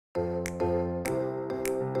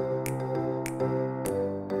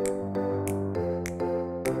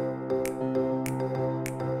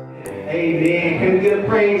give the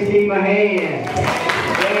praise team a hand.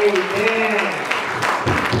 Amen.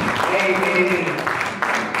 Amen.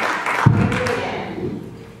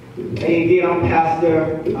 Hey, again, I'm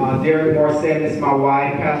Pastor Derrick Morrissette. This is my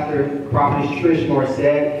wife, Pastor Prophetess Trish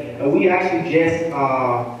Morrissette. We actually just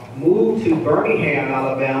moved to Birmingham,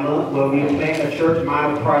 Alabama, where we plant a church,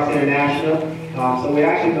 Mind of Christ International. So we're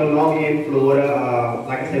actually no longer in Florida.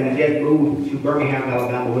 Like I said, we just moved to Birmingham,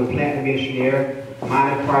 Alabama. We're planting a ministry there,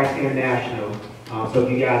 Mind of Christ International. So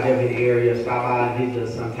if you guys ever in the area, stop by and visit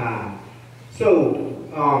us sometime. So,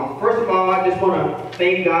 first of all, I just want to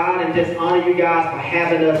thank God and just honor you guys for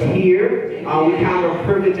having us here. We kind of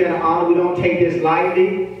privilege and honor. We don't take this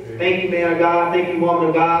lightly. Thank you, man of God. Thank you, woman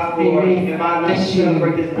of God, for inviting us to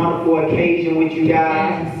celebrate this wonderful occasion with you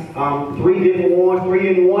guys. 3 different ones, 3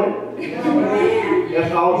 in 1.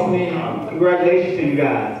 That's awesome. Congratulations to you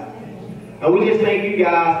guys. And we just thank you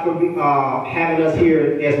guys for having us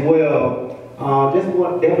here as well.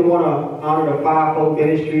 Definitely want to honor the fivefold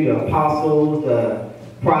ministry, the apostles, the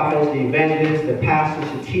prophets, the evangelists, the pastors,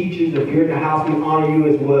 the teachers. If you're in the house, we honor you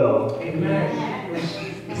as well. Amen.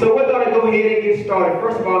 So we're going to go ahead and get started.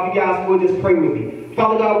 First of all, if you guys will just pray with me.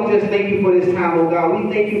 Father God, we just thank you for this time, oh God. We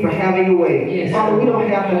thank you for having your way. Yes. Father, we don't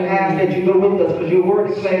have to ask that you go with us because your word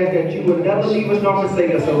declares that you will never leave us nor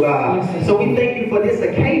forsake us, oh God. Yes. So we thank you for this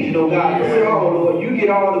occasion, oh God. Yes. Oh Lord, you get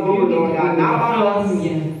all the glory, Lord God. Not about us,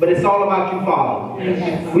 but it's all about you, Father.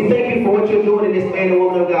 Yes. We thank you for what you're doing in this man and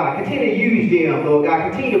woman of God. Continue to use them, Lord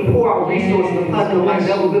God. Continue to pour out resources upon them like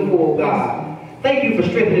never before, oh God. Thank you for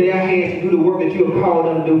strengthening their hands to do the work that you have called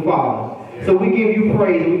them to do, Father. So we give you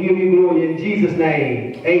praise and we give you glory in Jesus'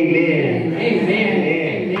 name. Amen. Amen.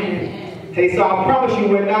 Amen. Hey, so I promise you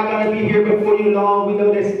we're not going to be here before you long. We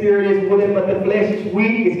know that spirit is willing, but the flesh is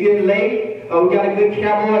weak. It's getting late. We got a good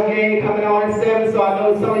Cowboys game coming on at 7, so I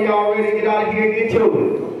know some of y'all ready to get out of here and get to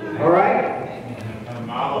it. All right?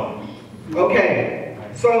 Okay.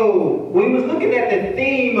 So we was looking at the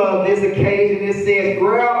theme of this occasion. It says,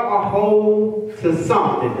 grab a hold to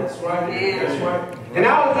something. That's right. That's right. And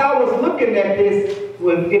as I was looking at this,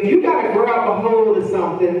 if you got to grab a hold of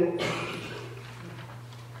something,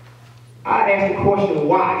 I asked the question,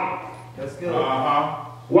 why? That's good.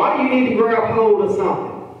 Why do you need to grab hold of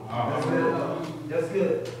something? That's good. That's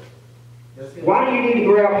good. That's good. Why do you need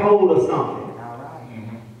to grab hold of something?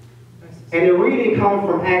 And the reading comes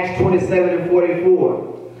from Acts 27 and 44.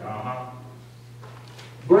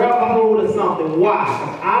 Grab a hold of something. Why?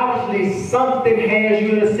 Because obviously something has you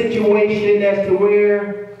in a situation as to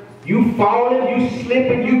where you falling, you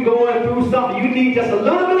slipping, you going through something. You need just a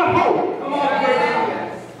little bit of hope. Come on,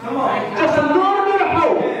 yes. Come on. Just a little bit of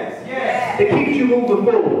hope. Yes. Yes. To keep you moving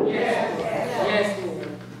forward. Yes. Yes.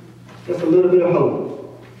 Just a little bit of hope.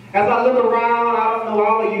 As I look around, I don't know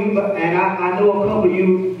all of you, and I know a couple of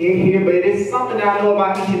you in here, but it's something that I know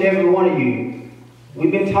about each and every one of you.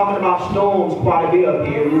 We've been talking about storms quite a bit up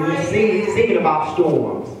here. We've been singing about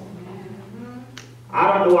storms. I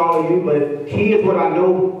don't know all of you, but here's what I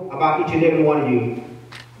know about each and every one of you.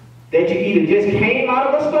 That you either just came out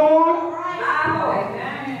of a storm,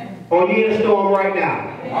 or you're in a storm right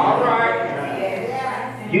now. All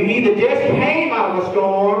right. You either just came out of a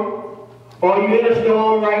storm, or you're in a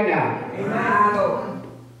storm right now.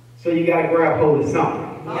 So you got to grab hold of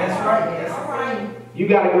something. That's right. That's right. You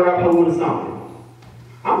got to grab hold of something.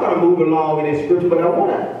 I'm going to move along in this scripture, but I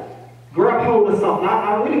want to grab hold of something.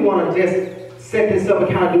 I really want to just set this up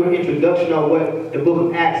and kind of do an introduction on what the book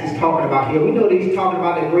of Acts is talking about here. We know that he's talking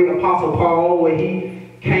about the great apostle Paul, where he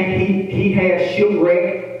had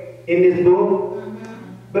shipwreck in this book.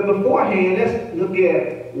 But beforehand, let's look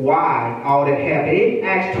at why all that happened. In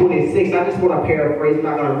Acts 26, I just want to paraphrase. I'm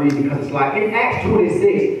not going to read because it's like, in Acts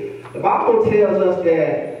 26, the Bible tells us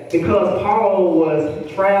that because Paul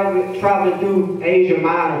was traveling through Asia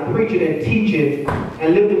Minor, preaching and teaching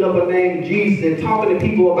and lifting up the name of Jesus and talking to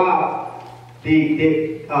people about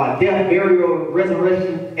the death, burial,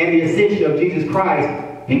 resurrection, and the ascension of Jesus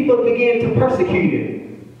Christ, people began to persecute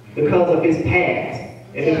him because of his past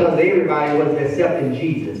and because everybody was accepting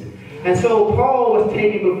Jesus. And so Paul was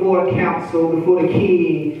taken before the council, before the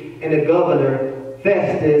king and the governor,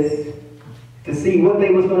 Festus, to see what they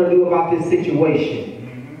was going to do about this situation.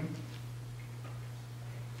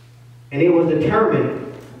 And it was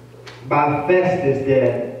determined by Festus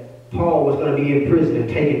that Paul was going to be in prison and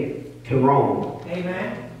taken to Rome.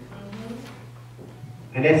 Amen.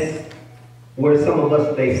 And that's where some of us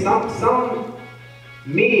today, some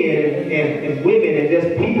men and women and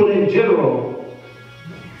just people in general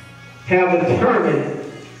have determined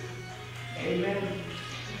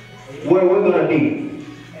where we're going to be.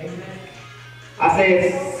 Amen. I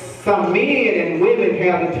said some men and women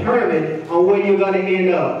have determined on where you're going to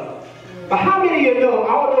end up. But how many of you know,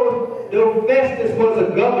 although Festus was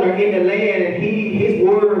a governor in the land and his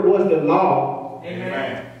word was the law,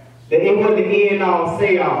 amen, that it wasn't the end all,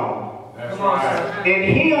 say all. That's right. And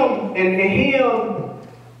him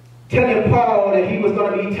telling Paul that he was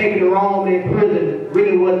going to be taken to Rome in prison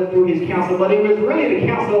really wasn't through his counsel, but it was really the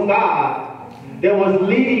counsel of God that was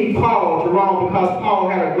leading Paul to Rome, because Paul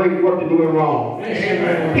had a great work to do in Rome.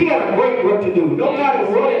 Amen. He had a great work to do. No matter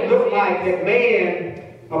what it looked like that man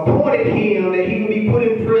appointed him, that he would be put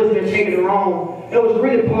in prison and taken to Rome, it was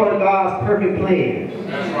really part of God's perfect plan.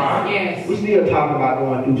 That's right. Yes. We still talking about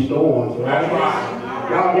going through storms, right? That's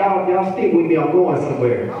right. Y'all stick with me. I'm going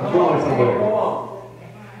somewhere. I'm going somewhere.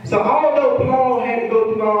 So although Paul had to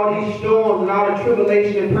go through all these storms and all the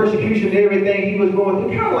tribulation and persecution and everything he was going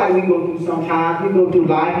through, kind of like we go through sometimes. We go through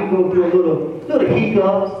life. We go through little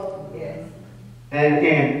hiccups. Yes.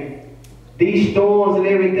 And these storms and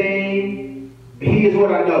everything, here's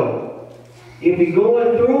what I know. If we're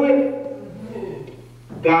going through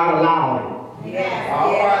it, God allowed it. Yes.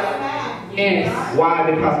 All right. Yes. Why?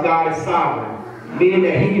 Because God is sovereign. Meaning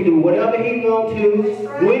that he can do whatever he wants to,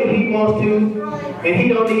 when he wants to, and he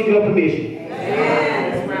don't need your permission.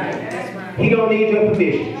 That's right. That's right. He don't need your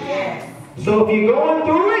permission. Yes. So if you're going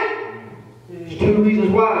through it, there's two reasons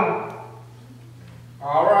why.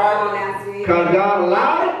 All right. Because God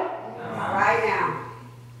allowed it. All right now.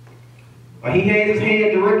 Or he has his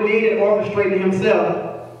hand directly in it, orchestrating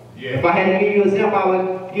himself. Yeah. If I had to give you an example, I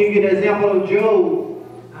would give you the example of Job.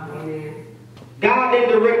 Amen. God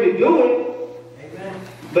didn't directly do it.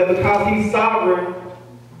 But because he's sovereign,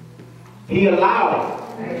 he allowed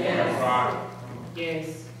it. Yes.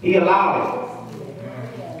 Yes. He allowed it.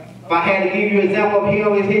 If I had to give you an example of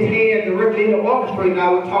him with his hand directly in the orchestrating, I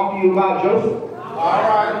would talk to you about Joseph. All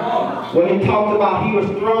right. When he talked about he was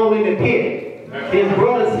thrown in the pit. His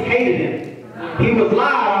brothers hated him. He was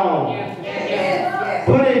lied on. Yes.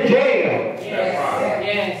 Put in jail. Yes.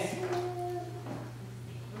 Yes.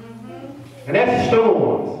 And that's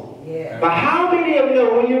storms. Yeah. But how many of you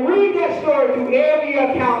know, when you read that story through every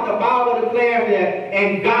account, the Bible declares that,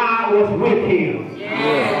 and God was with him.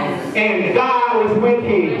 Yes. And God was with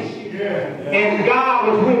him. Yes. And God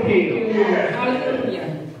was with him.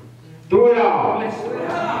 Yes. Through it all.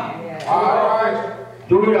 Yes. All right.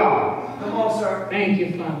 Through it all. Come on, sir. Thank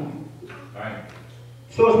you, Father.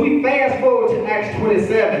 So as we fast forward to Acts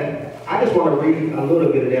 27, I just want to read a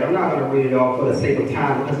little bit of that. I'm not going to read it all for the sake of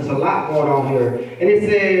time, because there's a lot going on here. And it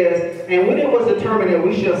says, and when it was determined that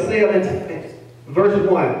we shall sail into, verse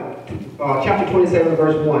 1, chapter 27,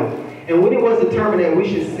 verse 1. And when it was determined that we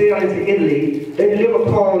should sail into Italy, they delivered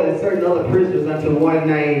Paul and certain other prisoners unto one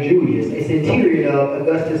named Julius, a centurion of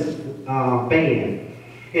Augustus' band.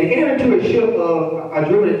 And entered into a ship of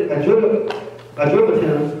Adribatum,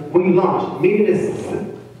 we launched, meaning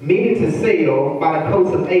to sail by the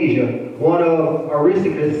coast of Asia, one of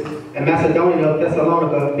Aristarchus and Macedonian of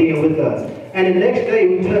Thessalonica being with us. And the next day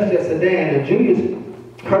we touched at Sedan, and Julius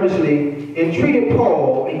courteously entreated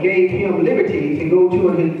Paul and gave him liberty to go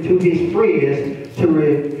to his friends to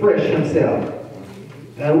refresh himself.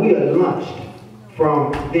 And we had launched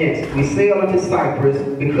from thence. We sailed into Cyprus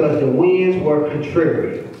because the winds were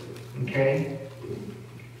contrary. Okay?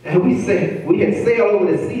 And we had sailed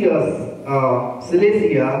over the sea of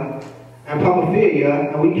Cilicia and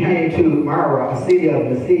Pamphylia, and we came to Myra, a city of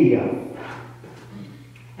Mysia.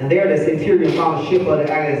 And there the centurion found a ship of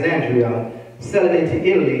the Alexandria, sailing into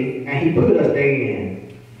Italy, and he put us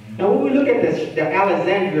therein. Now when we look at the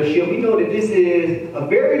Alexandria ship, we know that this is a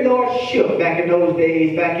very large ship back in those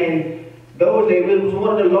days. Back in those days, it was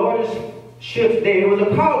one of the largest ships there. It was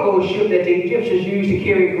a cargo ship that the Egyptians used to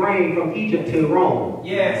carry grain from Egypt to Rome.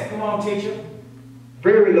 Yes, come on, teacher.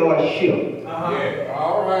 Very large ship. Yeah,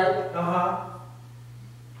 all right.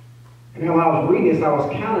 And then when I was reading this, I was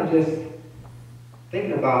kind of just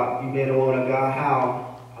thinking about, you men and women of God,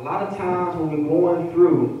 how a lot of times when we're going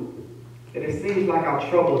through, that it seems like our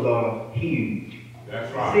troubles are huge.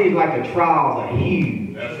 That's right. It seems like the trials are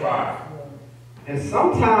huge. That's right. And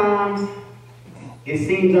sometimes it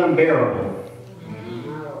seems unbearable.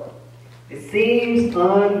 It seems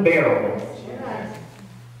unbearable.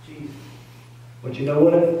 But you know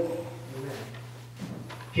what?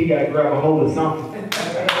 You got to grab a hold of something.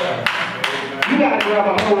 You got to grab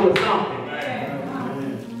a hold of something.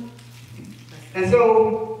 And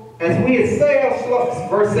so, as we had sailed,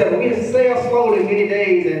 verse 7, we had sailed slowly many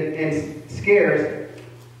days and scarce,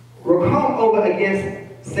 we're come over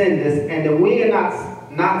against Sindus, and the wind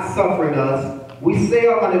not suffering us, we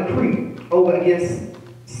sailed on a creek over against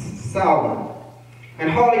Salmon. And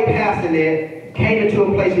hardly passing it, came into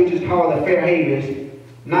a place which is called the Fair Havens.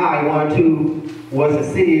 Now 1-2 was the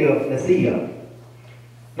city of Nicaea.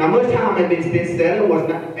 Now much time had been spent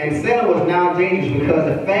selling, selling was now dangerous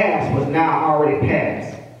because the fast was now already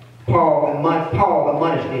past. Paul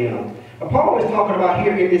admonished them. Paul was talking about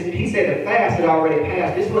here in this, he said the fast had already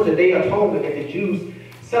passed. This was the Day of Atonement that the Jews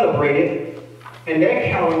celebrated. In their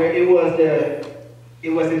calendar, it was the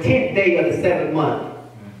 10th day of the 7th month.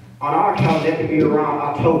 On our calendar, that could be around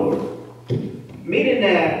October. Meaning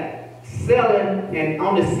that selling and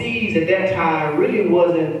on the seas at that time really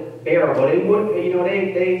wasn't bearable. They would,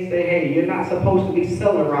 they say, hey, you're not supposed to be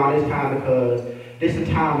selling around this time because this is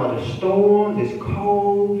the time of the storms, it's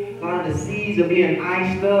cold, a lot of the seas are being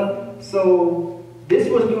iced up. So this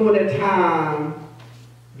was during the time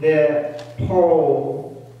that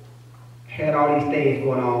Paul had all these things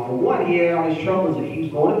going on. For one, he had all these troubles and he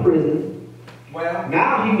was going to prison. Well,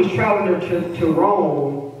 now he was traveling to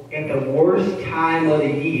Rome at the worst time of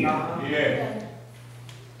the year. Yeah.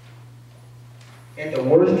 At the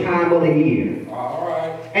worst time of the year. All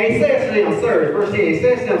right. And he says to them, sirs, verse 10, he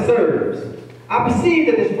says to them, sirs, I perceive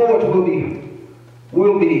that this voyage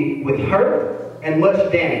will be with hurt and much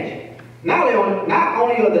damage. Not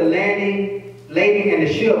only of the landing and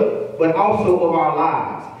the ship, but also of our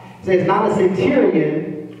lives. It says, not a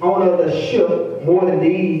centurion on the ship more than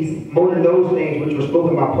those things which were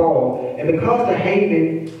spoken by Paul. And because the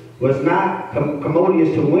haven was not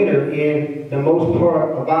commodious to winter in the most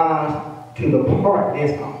part advised to depart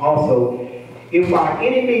thence also, if by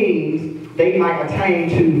any means they might attain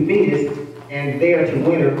to Venus and there to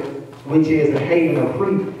winter, which is a haven of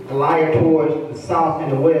Crete, a liar towards the south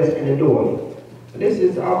and the west and the north. This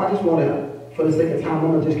is, I just want to, for the sake of time, I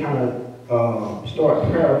want to just kind of start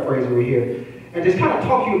paraphrasing right here. And just kind of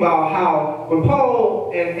talk to you about how when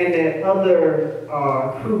Paul and the other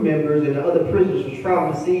crew members and the other prisoners were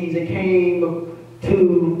traveling the seas, it came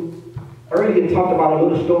to, earlier talked about a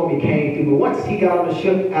little storm he came through, but once he got on the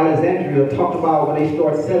ship Alexandria, talked about when they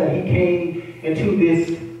started sailing, he came into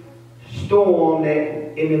this storm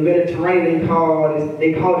that in the Mediterranean they called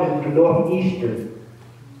it the northeaster,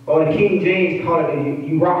 or the King James called it the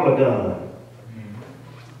Euroclydon.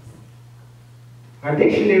 Our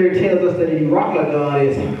dictionary tells us that the Euroclydon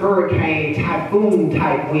is hurricane, typhoon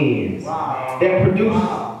type winds that produce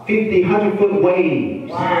 50, 100-foot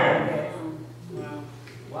waves.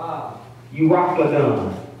 Wow.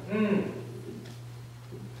 Euroclydon.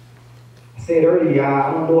 I said earlier,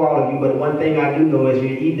 I don't know all of you, but one thing I do know is you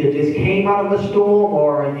either just came out of a storm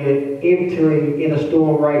or you're entering in a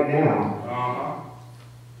storm right now.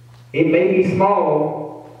 It may be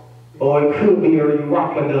small, or it could be a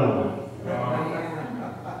Euroclydon.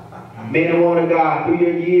 Men and women of God, through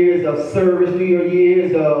your years of service, through your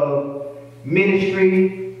years of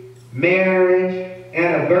ministry, marriage,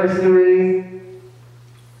 anniversaries,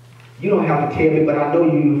 you don't have to tell me, but I know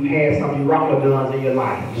you've had some Euroclydons in your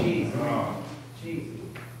life. Jesus.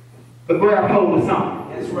 But grab hold of something.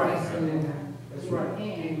 That's right. That's right.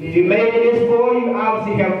 If you made this for you,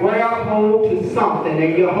 obviously have grabbed hold to something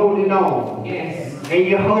and you're holding on. Yes. And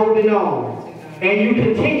you're holding on. And you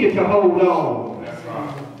continue to hold on. That's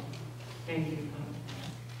right. Thank you.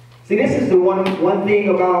 See, this is the one thing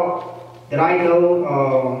about that I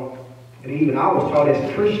know, and even I was taught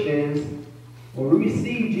as Christians, when we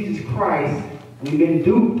receive Jesus Christ, we've been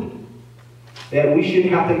duped that we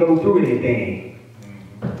shouldn't have to go through anything.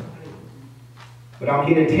 But I'm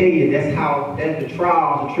here to tell you that's the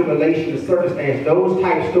trials, the tribulations, the circumstances, those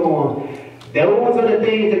type storms, those are the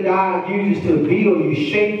things that God uses to build you,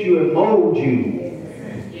 shape you, and mold you.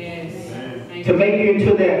 Yes. To make you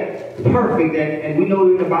into that perfect, and we know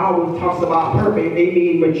in the Bible it talks about perfect, they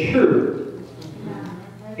mean mature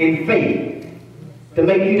in faith. To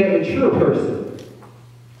make you that mature person.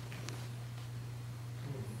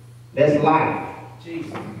 That's life.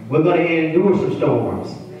 We're going to endure some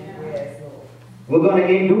storms. We're going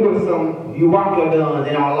to endure some Euroclydons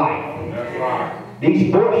in our life. That's right.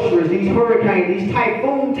 These boisterous, these hurricanes, these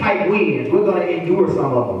typhoon-type winds, we're going to endure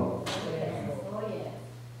some of them.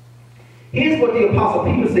 Here's what the Apostle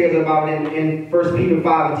Peter says about it in 1 Peter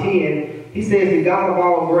 5 and 10. He says, the God of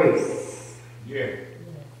all grace,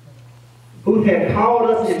 who had called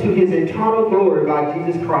us into his eternal glory by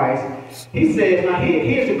Jesus Christ. He says, now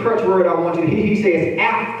here's the crutch word I want you to hear. He says,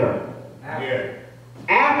 after.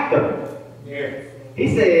 After.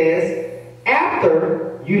 He says,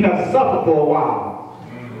 after you have suffered for a while.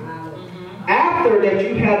 After that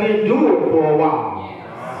you have endured for a while.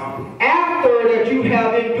 After that you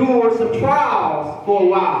have endured some trials for a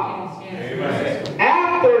while.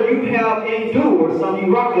 After you have endured some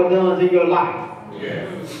Euroclydons in your life.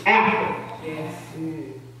 After.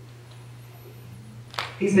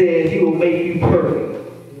 He says he will make you perfect.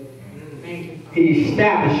 He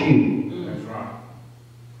establishes you. That's right.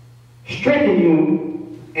 Strengthen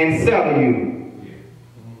you and settle you.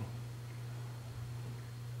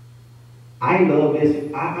 I love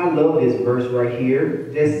this verse right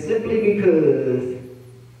here, just simply because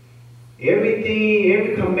everything,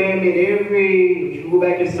 every commandment, if you go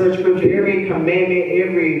back and search scripture, every commandment,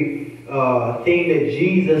 every thing that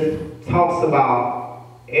Jesus talks about,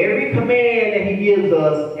 every command that he gives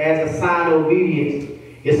us as a sign of obedience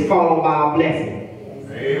is followed by a blessing.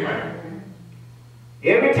 Amen.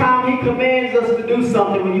 Every time he commands us to do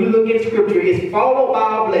something, when you look at scripture, it's followed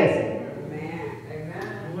by a blessing.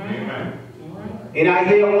 Amen. In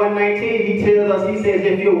Isaiah 1:19, he tells us, he says,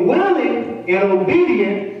 if you're willing and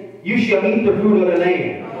obedient, you shall eat the fruit of the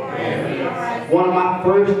land. Amen. One of my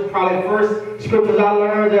probably first scriptures I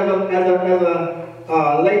learned as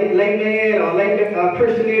a layman or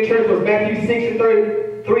Christian in church was Matthew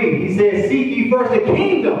 6:33. He says, seek ye first the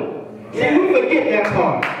kingdom. See, we forget that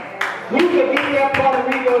part. We forget that part and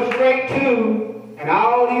we go straight to, and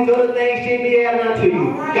all these other things should be added unto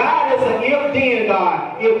you. God is an if-then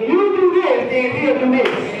God. If you do this, then he'll do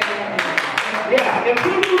this. Yeah, if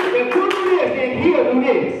you do this, then he'll do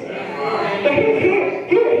this. But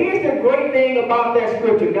here's the great thing about that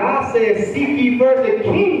scripture. God says, seek ye first the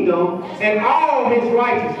kingdom and all his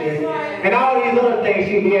righteousness, and all these other things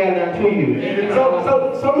should be added unto you.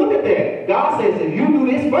 So look at that. God says, if you do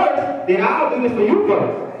this first, then I'll do this for you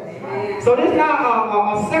first. So this is not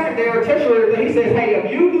a secondary or tertiary thing. He says, hey,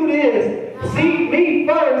 if you do this, seek me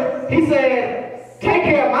first. He says, take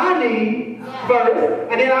care of my need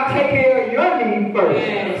first, and then I'll take care of your need first.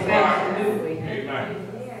 Yes, absolutely.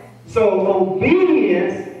 So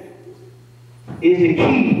obedience is the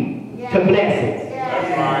key to blessings. That's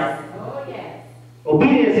right.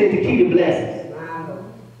 Obedience is the key to blessings.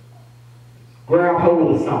 Grab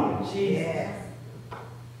hold of something. Jesus.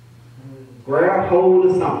 Grab hold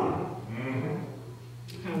of something.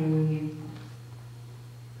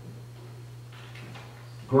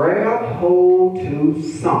 Grab hold to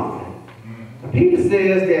something. And Peter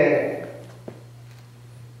says that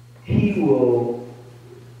he will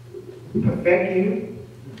perfect you,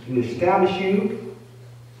 he will establish you,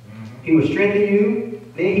 he will strengthen you,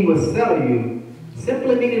 then he will settle you.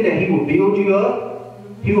 Simply meaning that he will build you up,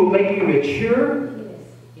 he will make you mature,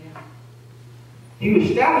 he will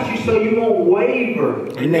establish you so you won't waver.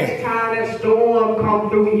 The next time that storm comes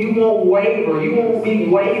through, you won't waver, you won't be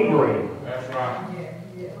wavering. That's right.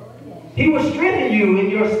 He will strengthen you in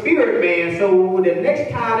your spirit, man, so the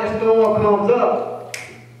next time that storm comes up,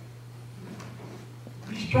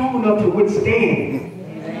 you're strong enough to withstand.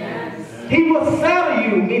 Amen. He will settle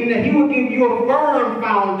you, meaning that he will give you a firm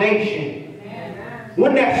foundation. Amen.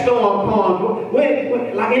 When that storm comes,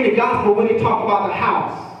 like in the gospel, when they talk about the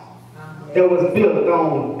house that was built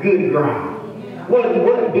on good ground,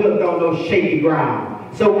 wasn't built on no shaky ground.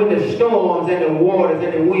 So when the storms and the waters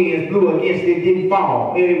and the winds blew against it, it didn't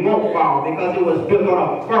fall. And it won't fall because it was built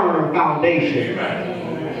on a firm foundation.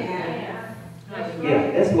 Amen.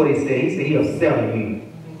 Yeah, that's what he said. He said he'll settle you.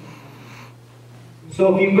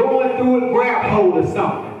 So if you're going through it, grab hold of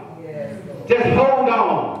something. Just hold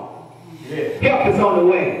on. Help is on the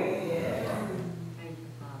way.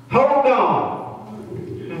 Hold on.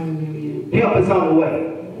 Help is on the way.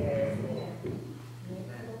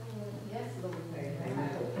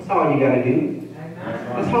 That's all you got to do.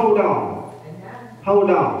 Just hold on. Hold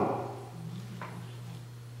on.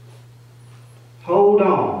 Hold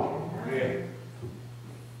on.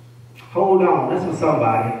 Hold on. That's for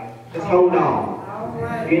somebody. Just hold on.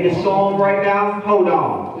 You're in the storm right now, hold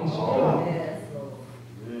on.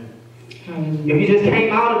 If you just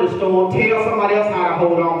came out of the storm, tell somebody else how to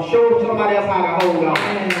hold on. Show somebody else how to hold on.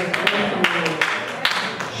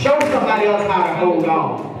 Show somebody else how to hold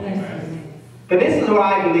on. But this is what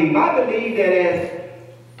I believe. I believe that as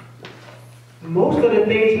most of the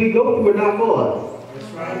things we go through are not for us.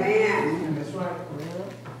 That's right. That's right.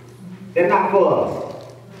 They're not for us.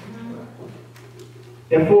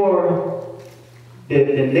 They're for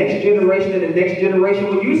the next generation and the next generation.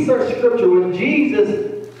 When you search scripture, when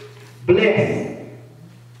Jesus blessed,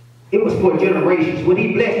 it was for generations. When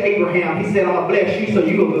he blessed Abraham, he said, I'm going to bless you so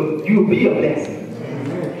you'll be a blessing.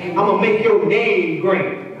 I'm going to make your name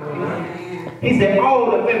great. He said,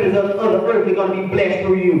 all the families of the earth are going to be blessed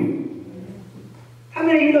through you. How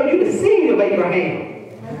many of you know you're the seed of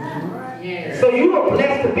Abraham? Yes. So you are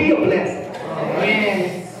blessed to be a blessing.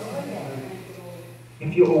 Yes.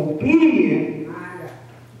 If you're obedient,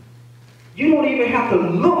 you don't even have to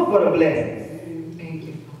look for the blessings.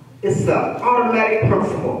 It's an automatic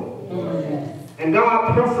principle. And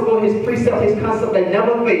God's principle, his precepts, his concept, they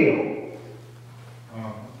never fail.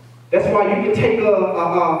 That's why you can take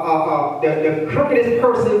the crookedest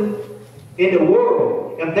person in the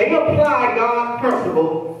world. If they apply God's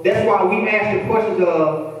principle, that's why we ask the questions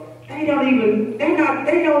of, they don't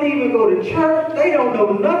even go to church. They don't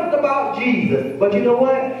know nothing about Jesus. But you know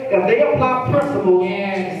what? If they apply principles,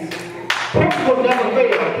 principles never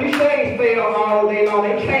fail. Cliches fail all day long.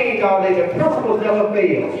 They change all day. The principles never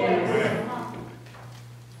fail.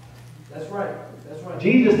 That's right. That's right.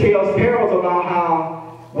 Jesus tells parables about how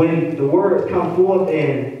when the words come forth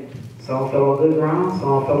and some fell on good ground,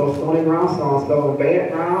 some fell on stony ground, some fell on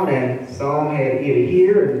bad ground, and some had ear to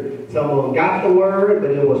hear, and some of them got the word,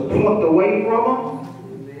 but it was plucked away from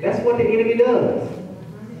them. That's what the enemy does.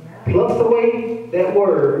 Plucks away that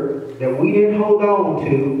word that we didn't hold on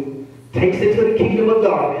to, takes it to the kingdom of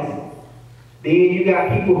darkness. Then you got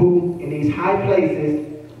people who, in these high places,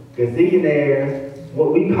 gazillionaires,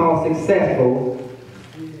 what we call successful,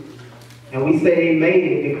 and we say they made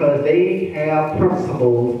it because they have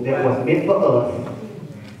principles that was meant for us,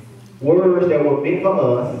 words that were meant for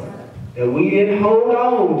us, that we didn't hold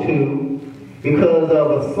on to because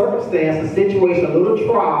of a circumstance, a situation, a little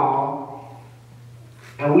trial,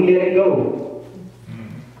 and we let it go.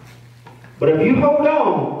 But if you hold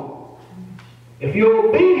on, if you're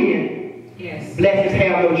obedient, blessings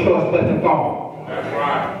have no choice but to fall. That's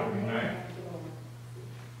right.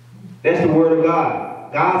 That's the word of God.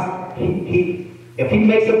 God's, if he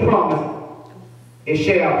makes a promise, it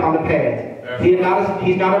shall come to pass. He's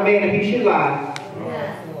not a man that he should lie.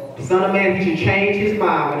 The Son of Man, he should change his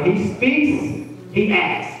mind. When he speaks, he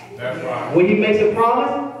acts. That's right. When he makes a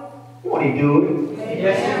promise, won't he do it?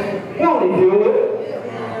 Yes. Won't he do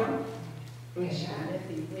it?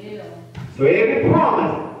 So every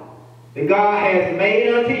promise that God has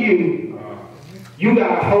made unto you, you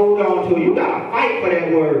got to hold on to it. You got to fight for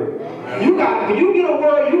that word. When you get a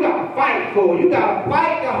word, you got to fight for it. You got to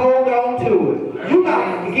fight to hold on to it. You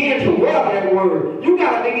got to begin to work that word. You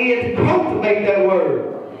got to begin to cultivate that word.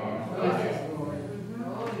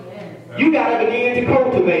 You got to begin to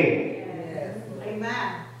cultivate it.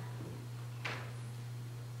 Amen.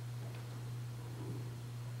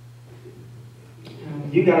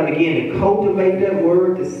 You got to begin to cultivate that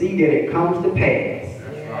word to see that it comes to pass.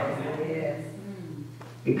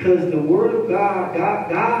 Because the word of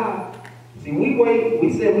God, see,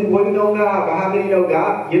 we said we waiting on God, but how many know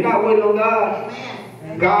God? You're not waiting on God.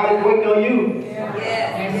 God is waiting on you.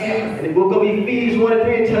 And the book of Ephesians 1 and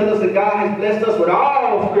 3 tells us that God has blessed us with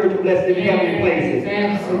all spiritual blessings in heavenly places.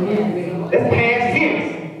 That's past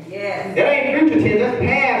tense. That ain't future tense, that's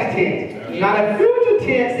past tense. Now the future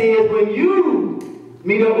tense is when you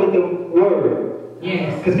meet up with the word.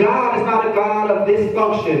 Because God is not a God of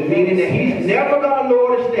dysfunction, meaning that he's never going to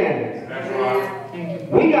lower the standards. That's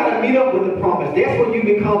right. We got to meet up with the promise. That's when you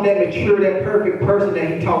become that mature, that perfect person that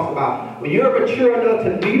he talks about. When you're mature enough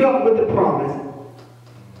to meet up with the promise,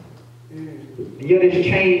 you're this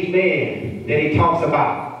changed man that he talks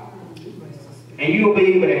about. And you'll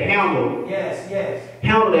be able to handle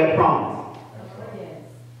that promise.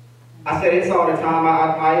 I say this all the time.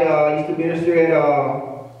 I used to minister at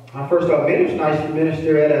when I first started ministering, I used to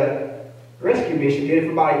minister at a rescue mission. Did it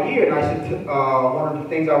for about a year, and I used to, one of the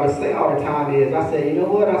things I would say all the time is, I said, you know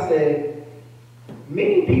what? I said,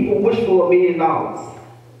 many people wish for $1 million.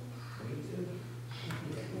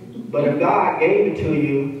 But if God gave it to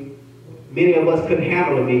you, many of us couldn't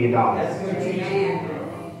handle $1 million.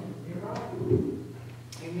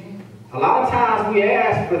 A lot of times we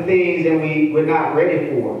ask for things that we're not ready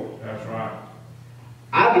for. That's right.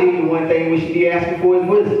 I believe the one thing we should be asking for is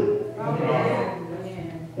wisdom.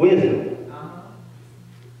 Wisdom.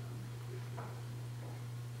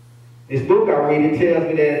 This book I read, it tells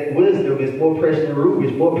me that wisdom is more precious than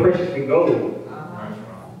rubies, more precious than gold.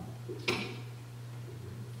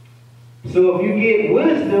 So if you get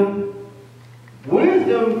wisdom,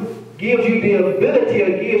 wisdom gives you the ability, or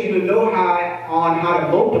gives you the know-how on how to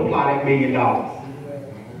multiply that $1 million.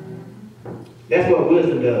 That's what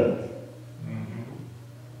wisdom does.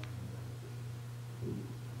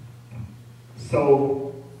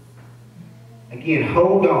 So, again,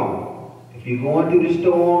 hold on. If you're going through the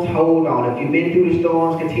storms, hold on. If you've been through the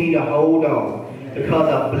storms, continue to hold on. Because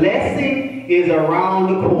a blessing is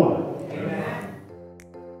around the corner.